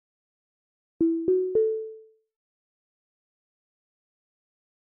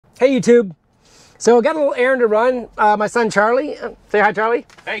Hey YouTube. So I got a little errand to run. My son Charlie, say hi Charlie.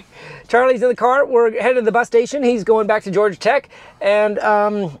 Hey. Charlie's in the car. We're headed to the bus station. He's going back to Georgia Tech. And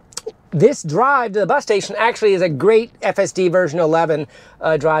this drive to the bus station actually is a great FSD version 11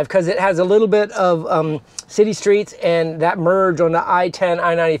 drive because it has a little bit of city streets and that merge on the I-10,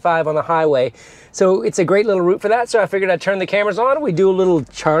 I-95 on the highway. So it's a great little route for that. So I figured I'd turn the cameras on and we do a little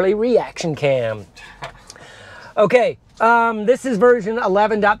Charlie reaction cam. Okay. This is version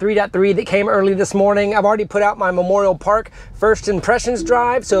 11.3.3 that came early this morning. I've already put out my Memorial Park First Impressions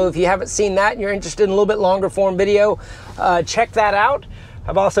drive, so if you haven't seen that and you're interested in a little bit longer form video, check that out.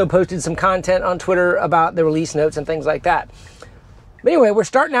 I've also posted some content on Twitter about the release notes and things like that. But anyway, we're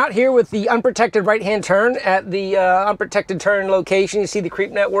starting out here with the unprotected right-hand turn at the unprotected turn location. You see the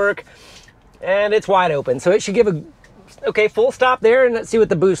creep network, and it's wide open. So it should give a, full stop there, and let's see what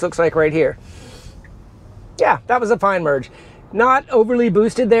the boost looks like right here. Yeah, that was a fine merge. Not overly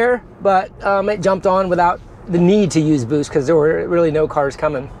boosted there, but it jumped on without the need to use boost because there were really no cars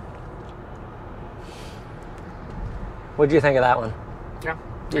coming. What did you think of that one? Yeah,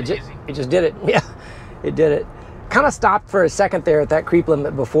 pretty easy. It just did it. Yeah, it did it. Kind of stopped for a second there at that creep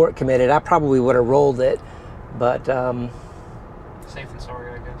limit before it committed. I probably would have rolled it, but... safe and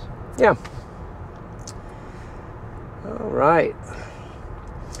sorry, I guess. Yeah. All right.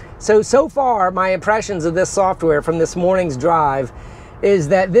 So far, my impressions of this software from this morning's drive is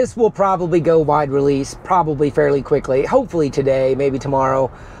that this will probably go wide release, probably fairly quickly, hopefully today, maybe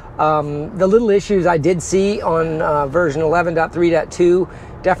tomorrow. The little issues I did see on version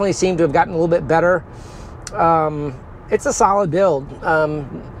 11.3.2 definitely seem to have gotten a little bit better. It's a solid build.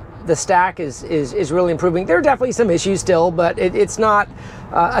 The stack is really improving. There are definitely some issues still, but it's not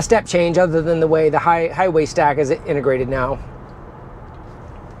a step change other than the way the highway stack is integrated now.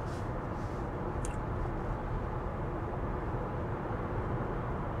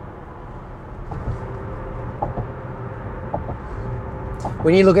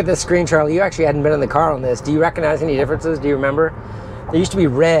 When you look at this screen, Charlie, you actually hadn't been in the car on this. Do you recognize any differences? Do you remember? There used to be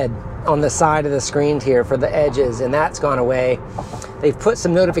red on the side of the screen here for the edges, and that's gone away. They've put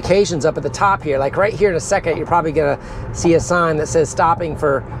some notifications up at the top here. Like right here in a second, you're probably going to see a sign that says stopping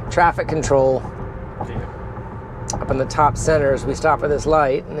for traffic control. Up in the top center as we stop at this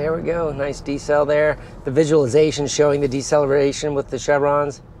light. And there we go. Nice decel there. The visualization showing the deceleration with the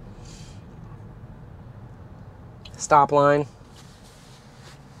chevrons. Stop line.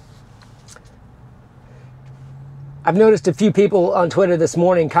 I've noticed a few people on Twitter this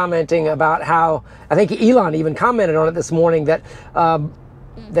morning commenting about how, I think Elon even commented on it this morning, that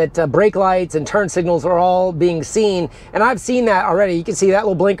brake lights and turn signals are all being seen. And I've seen that already. You can see that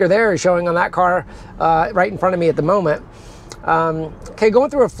little blinker there is showing on that car right in front of me at the moment. Okay, going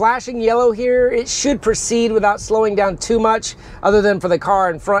through a flashing yellow here. It should proceed without slowing down too much, other than for the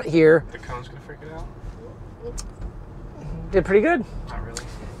car in front here. The cone's gonna freak it out? Did pretty good. Not really.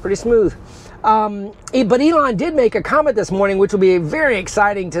 Pretty smooth. But Elon did make a comment this morning, which will be very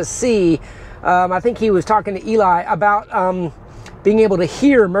exciting to see. I think he was talking to Eli about being able to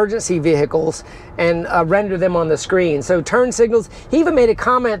hear emergency vehicles and render them on the screen. So turn signals. He even made a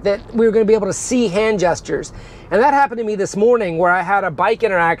comment that we were going to be able to see hand gestures. And that happened to me this morning where I had a bike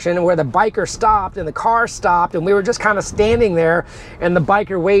interaction where the biker stopped and the car stopped and we were just kind of standing there and the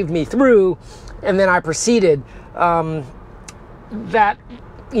biker waved me through and then I proceeded.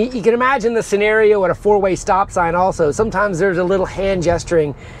 You can imagine the scenario at a four-way stop sign also. Sometimes there's a little hand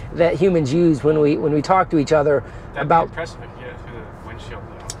gesturing that humans use when we talk to each other. That'd about... be impressive if you get it through the windshield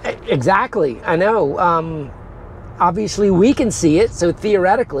though. Exactly, I know. Obviously we can see it, so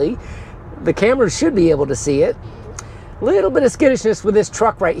theoretically the cameras should be able to see it. A little bit of skittishness with this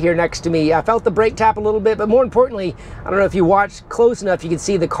truck right here next to me. I felt the brake tap a little bit, but more importantly, I don't know if you watched close enough, you could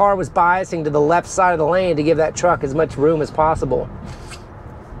see the car was biasing to the left side of the lane to give that truck as much room as possible.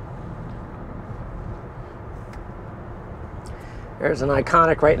 There's an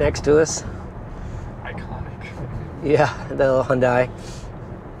Iconic right next to us. Iconic. Yeah, the little Hyundai.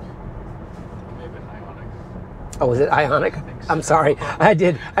 Maybe an Ionic. Oh, was it Ionic? I think so. I'm sorry. I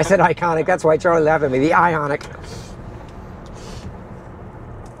said Iconic. That's why Charlie laughed at me. The Ionic.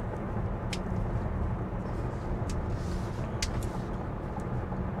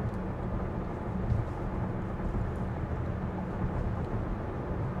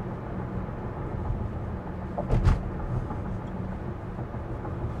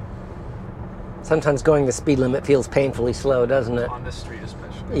 Sometimes going the speed limit feels painfully slow, doesn't it? On this street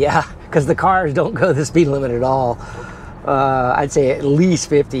especially. Yeah, because the cars don't go the speed limit at all. I'd say at least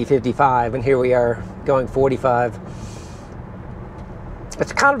 50, 55, and here we are going 45.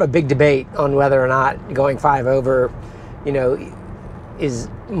 It's kind of a big debate on whether or not going 5 over, you know, is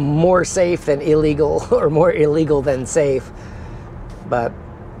more safe than illegal or more illegal than safe. But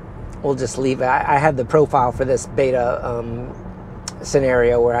we'll just leave it. I had the profile for this beta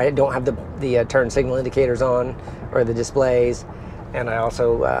scenario where I don't have the turn signal indicators on or the displays, and I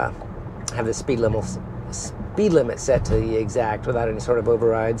also have the speed limit set to the exact without any sort of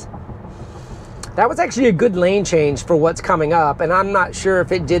overrides. That was actually a good lane change for what's coming up, and I'm not sure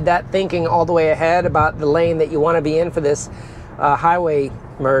if it did that thinking all the way ahead about the lane that you want to be in for this highway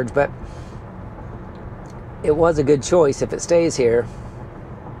merge, but it was a good choice if it stays here.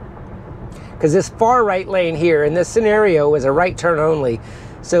 Because this far right lane here in this scenario is a right turn only,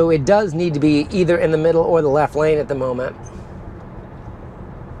 so it does need to be either in the middle or the left lane at the moment.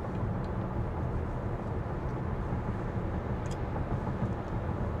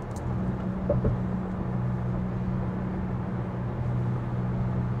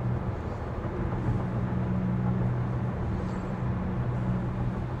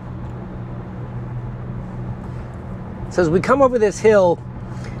 So as we come over this hill,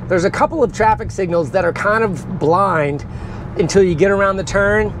 there's a couple of traffic signals that are kind of blind until you get around the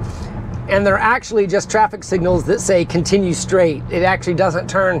turn, and they're actually just traffic signals that say continue straight. It actually doesn't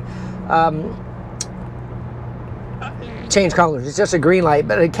turn change colors. It's just a green light,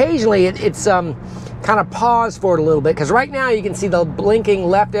 but occasionally it's kind of pause for it a little bit, because right now you can see the blinking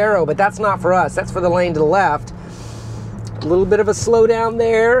left arrow, but that's not for us. That's for the lane to the left. A little bit of a slowdown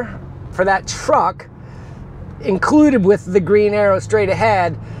there for that truck, included with the green arrow straight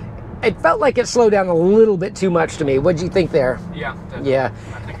ahead. It felt like it slowed down a little bit too much to me. What'd you think there? Yeah, definitely. Yeah.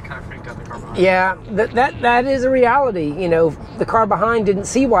 I think it kind of freaked out the car behind. Yeah, that is a reality. You know, the car behind didn't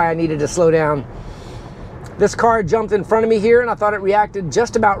see why I needed to slow down. This car jumped in front of me here, and I thought it reacted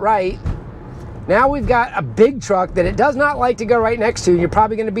just about right. Now we've got a big truck that it does not like to go right next to. You're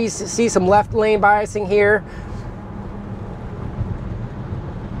probably going to see some left lane biasing here.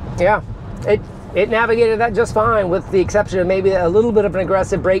 Yeah, it navigated that just fine, with the exception of maybe a little bit of an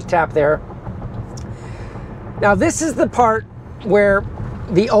aggressive brake tap there. Now this is the part where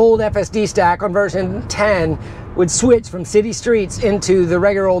the old FSD stack on version 10 would switch from city streets into the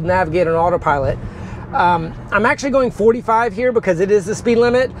regular old Navigator and Autopilot. I'm actually going 45 here because it is the speed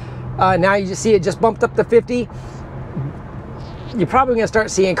limit. Now you just see it just bumped up to 50. You're probably going to start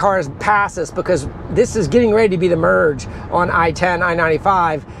seeing cars pass us because this is getting ready to be the merge on I-10,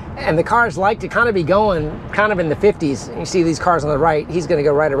 I-95, and the cars like to kind of be going kind of in the 50s. You see these cars on the right, he's going to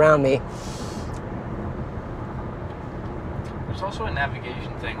go right around me. There's also a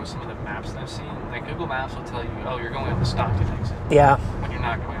navigation thing with some of the maps that I've seen. Like Google Maps will tell you, oh, you're going up the Stockton exit. Yeah. When you're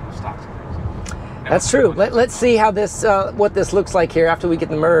not going up the Stockton exit. That's true. Let's see how this, what this looks like here after we get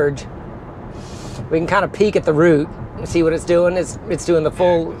the merge. We can kind of peek at the route and see what it's doing. It's doing the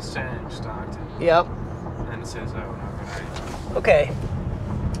full. Yeah, it's saying Stockton. Yep. And then it says, oh, not right. Okay.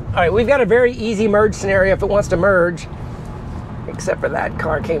 All right, we've got a very easy merge scenario if it wants to merge. Except for that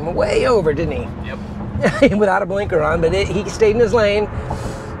car came way over, didn't he? Yep. Without a blinker on, but he stayed in his lane.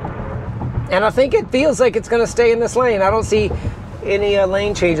 And I think it feels like it's going to stay in this lane. I don't see any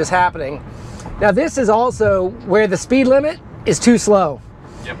lane changes happening. Now this is also where the speed limit is too slow.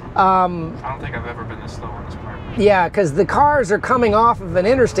 Yep. I don't think I've ever been this slow on this part. Yeah, because the cars are coming off of an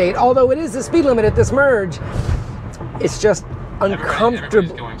interstate. Although it is the speed limit at this merge, it's just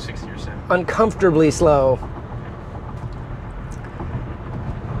Everybody's going 60 or 70. uncomfortably slow.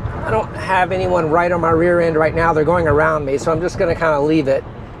 I don't have anyone right on my rear end right now. They're going around me, so I'm just going to kind of leave it.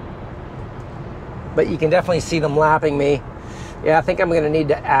 But you can definitely see them lapping me. Yeah, I think I'm going to need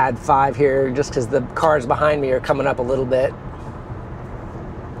to add 5 here just because the cars behind me are coming up a little bit.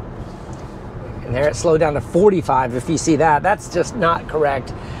 And there it slowed down to 45 if you see that. That's just not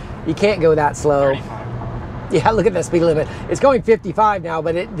correct. You can't go that slow. 35. Yeah, look at that speed limit. It's going 55 now,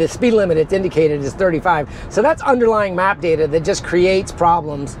 but the speed limit it's indicated is 35. So that's underlying map data that just creates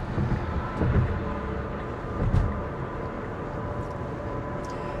problems.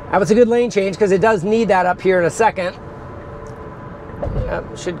 That was a good lane change because it does need that up here in a second.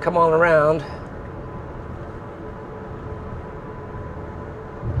 Yep, should come on around.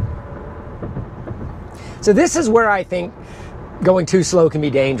 So this is where I think going too slow can be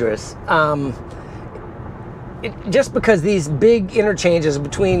dangerous. Just because these big interchanges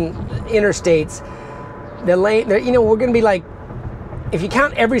between interstates, the lane, you know, we're going to be like, if you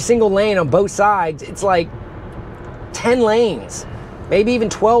count every single lane on both sides, it's like 10 lanes, maybe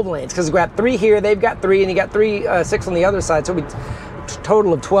even 12 lanes, because we've got 3 here, they've got 3, and you got 6 on the other side, so it'll be a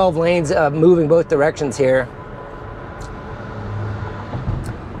total of 12 lanes moving both directions here.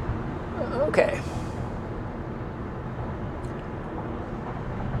 Okay.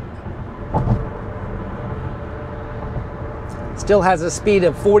 Still has a speed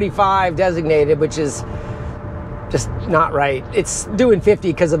of 45 designated, which is just not right. It's doing 50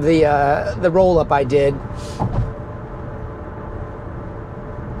 because of the roll up I did.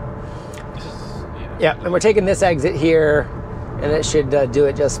 Yeah, and we're taking this exit here, and it should do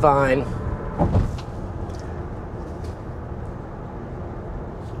it just fine. A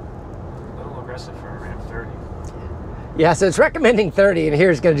little aggressive for a ramp 30. Yeah, so it's recommending 30, and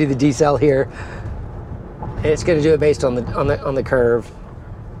here's going to do the decel here. It's going to do it based on the curve.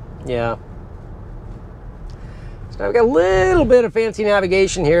 Yeah. So I've got a little bit of fancy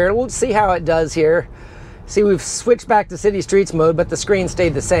navigation here. We'll see how it does here. See, we've switched back to city streets mode, but the screen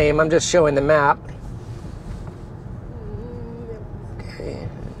stayed the same. I'm just showing the map. Okay,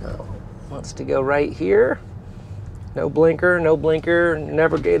 no, wants to go right here. No blinker, no blinker,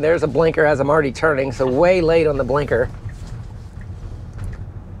 never. There's a blinker as I'm already turning, so way late on the blinker.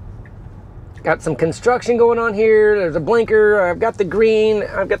 Got some construction going on here. There's a blinker. I've got the green.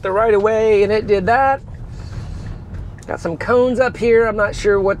 I've got the right of way, and it did that. Got some cones up here. I'm not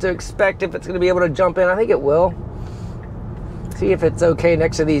sure what to expect, if it's going to be able to jump in. I think it will. See if it's okay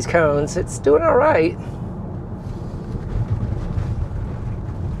next to these cones. It's doing all right.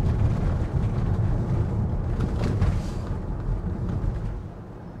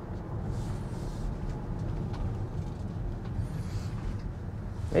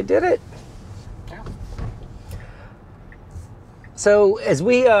 They did it. So as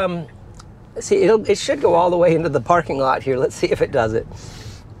we see, it should go all the way into the parking lot here. Let's see if it does it.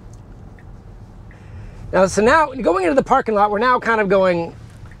 Now, so now going into the parking lot, we're now kind of going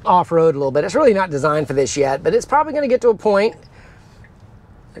off-road a little bit. It's really not designed for this yet, but it's probably going to get to a point.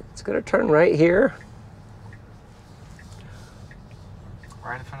 It's going to turn right here.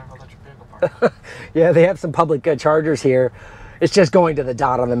 Right in front of electric vehicle park. Yeah, they have some public chargers here. It's just going to the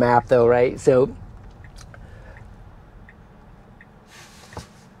dot on the map, though, right? So.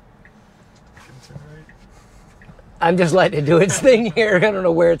 I'm just letting it do its thing here. I don't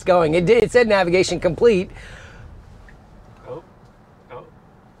know where it's going. It said navigation complete. Oh, over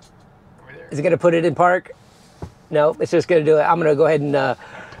there. Is it going to put it in park? No, it's just going to do it. I'm going to go ahead and.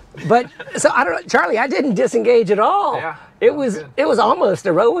 But so I don't know, Charlie. I didn't disengage at all. Yeah, it was almost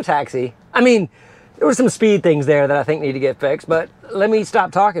a robo-taxi. I mean, there were some speed things there that I think need to get fixed. But let me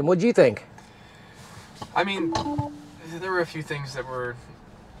stop talking. What'd you think? I mean, there were a few things that were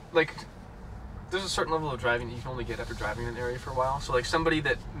like. There's a certain level of driving that you can only get after driving in an area for a while. So like somebody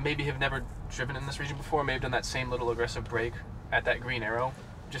that maybe have never driven in this region before may have done that same little aggressive brake at that green arrow,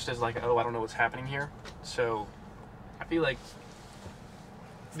 just as like, oh, I don't know what's happening here. So I feel like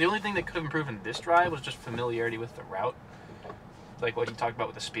the only thing that could have improved in this drive was just familiarity with the route. Like what you talked about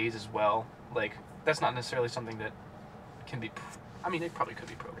with the speeds as well. Like that's not necessarily something that can be, I mean, it probably could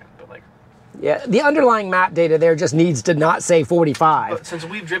be programmed, but like. Yeah, the underlying map data there just needs to not say 45. But since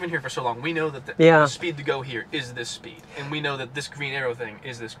we've driven here for so long, we know that the speed to go here is this speed. And we know that this green arrow thing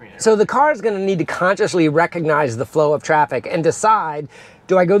is this green arrow. So the car is going to need to consciously recognize the flow of traffic and decide,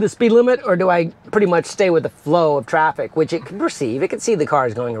 do I go the speed limit or do I pretty much stay with the flow of traffic, which it can perceive. It can see the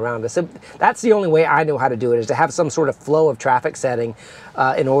cars going around us. So that's the only way I know how to do it, is to have some sort of flow of traffic setting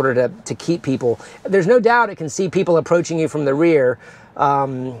in order to keep people. There's no doubt it can see people approaching you from the rear.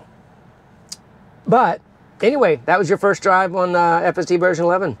 But anyway, that was your first drive on FSD version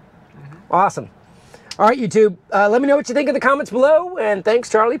 11. Mm-hmm. Awesome. All right, YouTube, let me know what you think in the comments below. And thanks,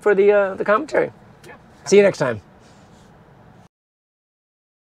 Charlie, for the commentary. Yeah. See you next time.